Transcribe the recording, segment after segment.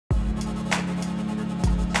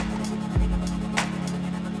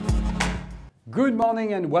Good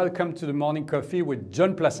morning and welcome to the Morning Coffee with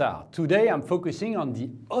John Plassard. Today I'm focusing on the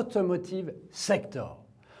automotive sector.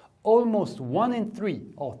 Almost 1 in 3,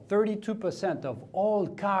 or 32% of all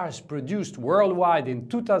cars produced worldwide in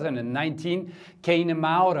 2019 came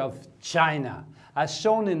out of China. As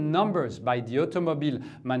shown in numbers by the Automobile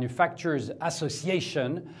Manufacturers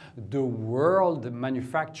Association, the world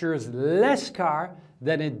manufactures less cars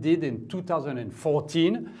than it did in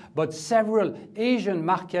 2014, but several Asian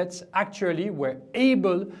markets actually were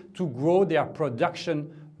able to grow their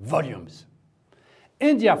production volumes.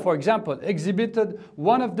 India, for example, exhibited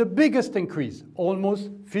one of the biggest increases, almost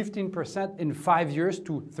 15% in 5 years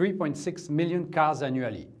to 3.6 million cars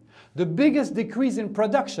annually. The biggest decrease in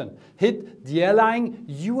production hit the allying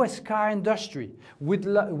US car industry, which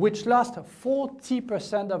lost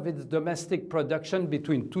 40% of its domestic production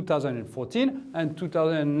between 2014 and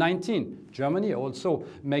 2019. Germany also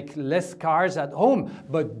makes less cars at home,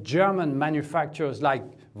 but German manufacturers like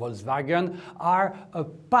Volkswagen are a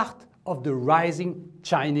part of the rising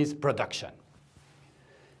Chinese production.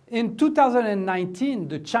 In 2019,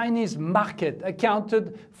 the Chinese market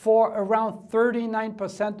accounted for around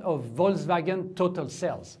 39% of Volkswagen total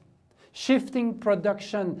sales. Shifting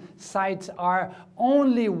production sites are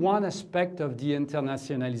only one aspect of the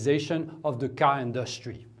internationalization of the car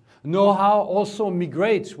industry. Know-how also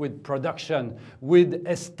migrates with production, with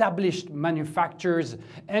established manufacturers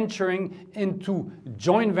entering into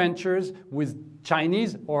joint ventures with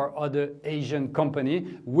Chinese or other Asian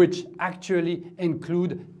companies, which actually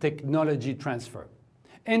include technology transfer.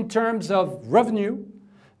 In terms of revenue,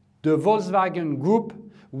 the Volkswagen Group,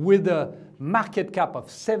 with a market cap of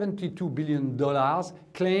 $72 billion,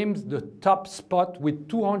 claims the top spot with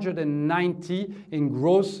 $290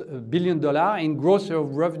 billion in gross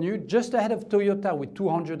revenue, just ahead of Toyota with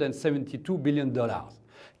 $272 billion.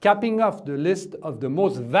 Capping off the list of the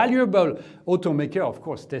most valuable automaker, of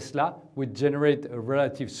course, Tesla, which generates a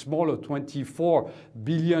relative smaller $24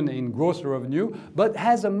 billion in gross revenue, but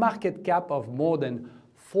has a market cap of more than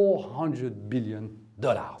 $400 billion.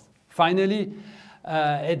 Finally,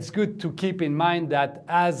 it's good to keep in mind that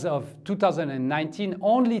as of 2019,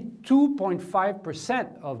 only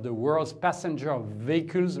 2.5% of the world's passenger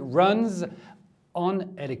vehicles runs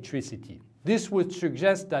on electricity. This would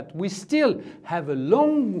suggest that we still have a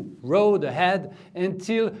long road ahead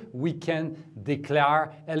until we can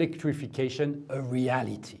declare electrification a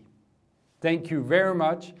reality. Thank you very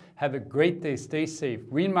much. Have a great day. Stay safe.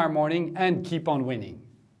 Read my morning and keep on winning.